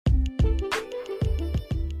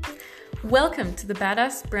Welcome to the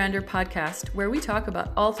Badass Brander podcast, where we talk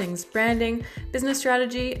about all things branding, business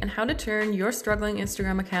strategy, and how to turn your struggling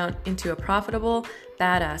Instagram account into a profitable,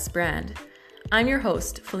 badass brand. I'm your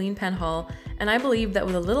host, Feline Penhall, and I believe that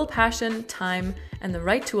with a little passion, time, and the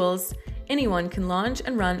right tools, anyone can launch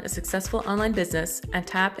and run a successful online business and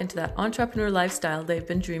tap into that entrepreneur lifestyle they've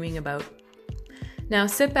been dreaming about. Now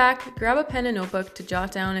sit back, grab a pen and notebook to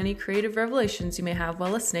jot down any creative revelations you may have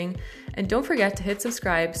while listening, and don't forget to hit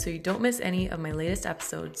subscribe so you don't miss any of my latest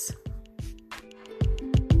episodes.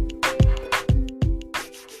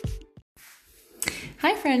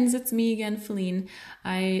 Hi friends, it's me again, Feline.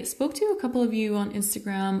 I spoke to a couple of you on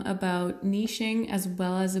Instagram about niching as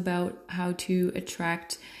well as about how to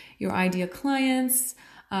attract your ideal clients,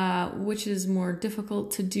 which is more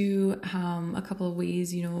difficult to do, a couple of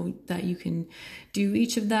ways, that you can do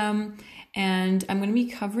each of them. And I'm going to be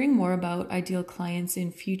covering more about ideal clients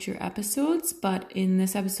in future episodes. But in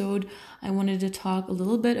this episode, I wanted to talk a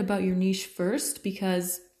little bit about your niche first,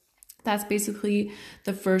 because that's basically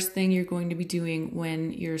the first thing you're going to be doing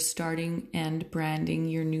when you're starting and branding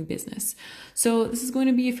your new business. So this is going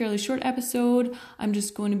to be a fairly short episode. I'm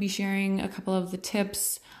just going to be sharing a couple of the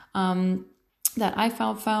tips that I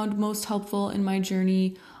found most helpful in my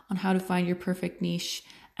journey on how to find your perfect niche.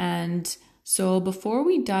 And so before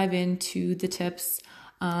we dive into the tips,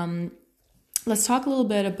 let's talk a little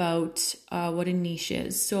bit about what a niche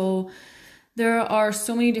is. So there are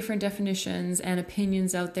so many different definitions and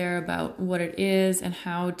opinions out there about what it is and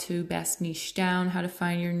how to best niche down, how to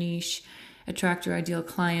find your niche, attract your ideal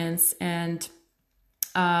clients. And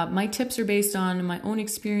my tips are based on my own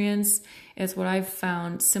experience. It's what I've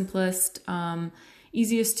found simplest,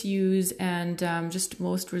 easiest to use, and just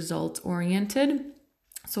most result oriented.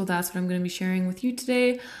 So that's what I'm going to be sharing with you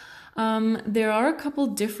today. There are a couple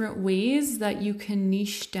different ways that you can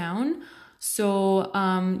niche down. So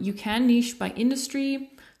you can niche by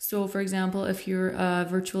industry. So for example, if you're a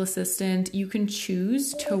virtual assistant, you can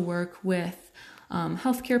choose to work with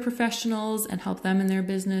healthcare professionals and help them in their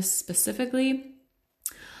business specifically.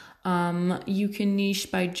 You can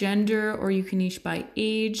niche by gender, or you can niche by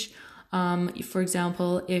age. For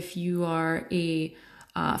example, if you are a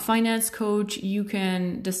finance coach, you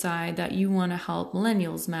can decide that you want to help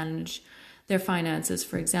millennials manage their finances,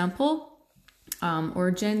 for example,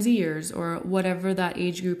 or Gen Zers, or whatever that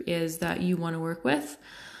age group is that you want to work with.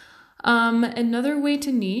 Another way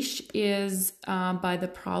to niche is by the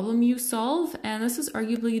problem you solve. And this is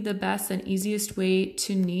arguably the best and easiest way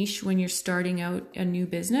to niche when you're starting out a new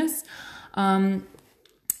business.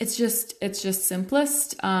 It's just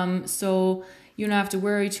simplest. So you don't have to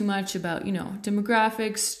worry too much about,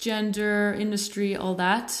 demographics, gender, industry, all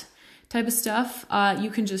that type of stuff. You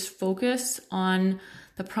can just focus on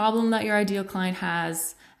the problem that your ideal client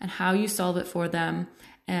has and how you solve it for them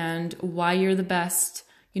and why you're the best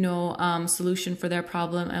solution for their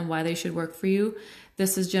problem and why they should work for you.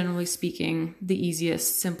 This is generally speaking the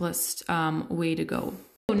easiest, simplest way to go.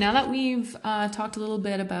 So now that we've talked a little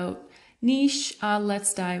bit about niche,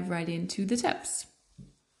 let's dive right into the tips.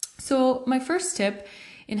 So my first tip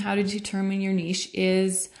in how to determine your niche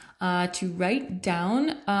is to write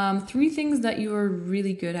down 3 things that you are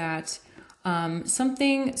really good at.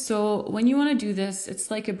 So when you want to do this, it's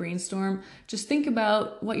like a brainstorm. Just think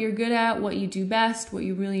about what you're good at, what you do best, what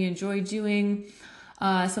you really enjoy doing,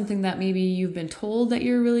 something that maybe you've been told that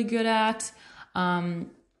you're really good at,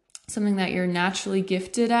 something that you're naturally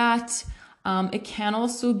gifted at. It can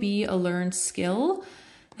also be a learned skill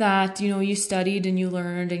that, you studied and you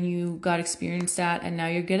learned and you got experienced at and now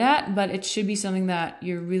you're good at, but it should be something that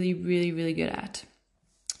you're really, really, really good at.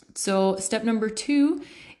 So step number 2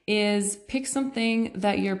 is pick something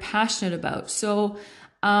that you're passionate about. So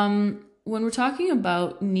when we're talking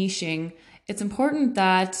about niching, it's important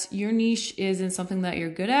that your niche is in something that you're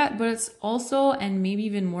good at, but it's also, and maybe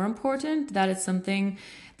even more important, that it's something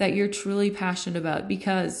that you're truly passionate about.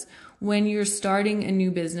 Because when you're starting a new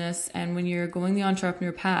business and when you're going the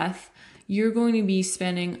entrepreneur path, you're going to be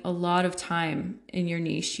spending a lot of time in your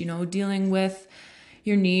niche, dealing with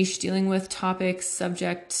your niche, dealing with topics,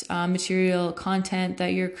 subject, material, content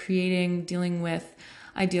that you're creating, dealing with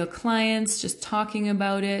ideal clients, just talking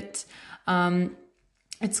about it.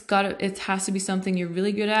 It has to be something you're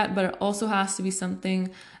really good at, but it also has to be something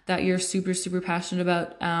that you're super, super passionate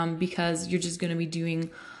about, because you're just going to be doing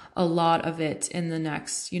a lot of it in the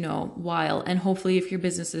next, while. And hopefully if your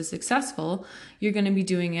business is successful, you're going to be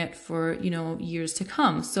doing it for, years to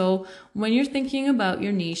come. So when you're thinking about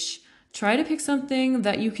your niche, try to pick something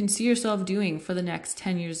that you can see yourself doing for the next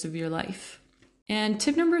 10 years of your life. And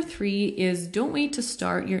tip number 3 is don't wait to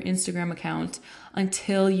start your Instagram account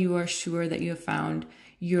until you are sure that you have found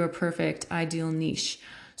your perfect ideal niche.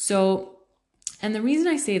 So, and the reason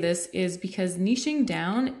I say this is because niching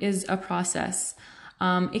down is a process.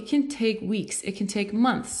 It can take weeks, it can take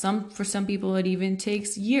months. For some people, it even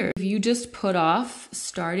takes years. If you just put off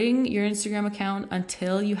starting your Instagram account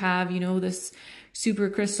until you have, this super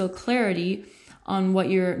crystal clarity on what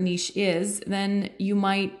your niche is, then you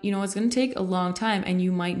might, it's going to take a long time and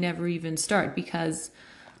you might never even start because,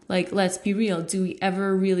 like, let's be real, do we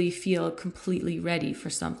ever really feel completely ready for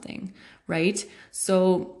something, right?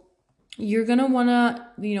 So you're going to want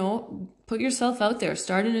to, put yourself out there,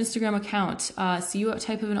 start an Instagram account, see what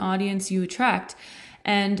type of an audience you attract.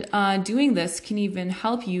 And doing this can even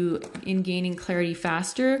help you in gaining clarity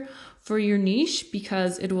faster for your niche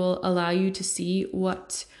because it will allow you to see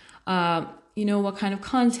what kind of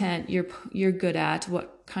content you're good at,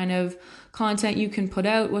 what kind of content you can put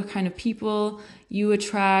out, what kind of people you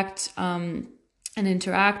attract and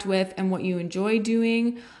interact with, and what you enjoy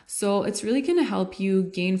doing. So it's really going to help you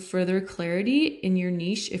gain further clarity in your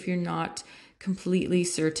niche if you're not completely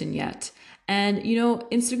certain yet. And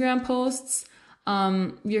Instagram posts,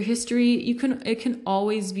 your history, it can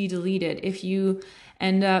always be deleted if you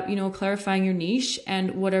end up clarifying your niche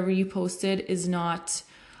and whatever you posted does not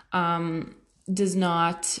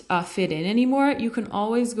fit in anymore. You can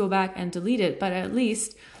always go back and delete it, but at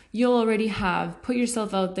least you'll already have put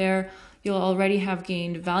yourself out there. You'll already have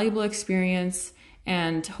gained valuable experience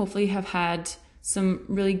and hopefully have had some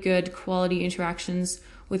really good quality interactions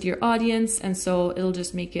with your audience. And so it'll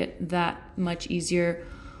just make it that much easier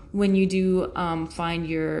when you do find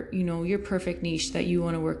your perfect niche that you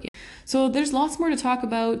want to work in. So there's lots more to talk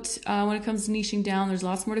about when it comes to niching down. There's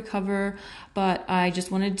lots more to cover, but I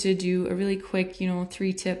just wanted to do a really quick,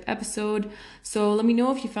 3-tip episode. So let me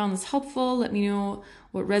know if you found this helpful. Let me know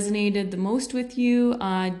what resonated the most with you.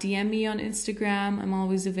 DM me on Instagram. I'm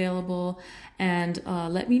always available. And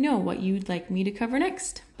let me know what you'd like me to cover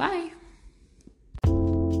next. Bye.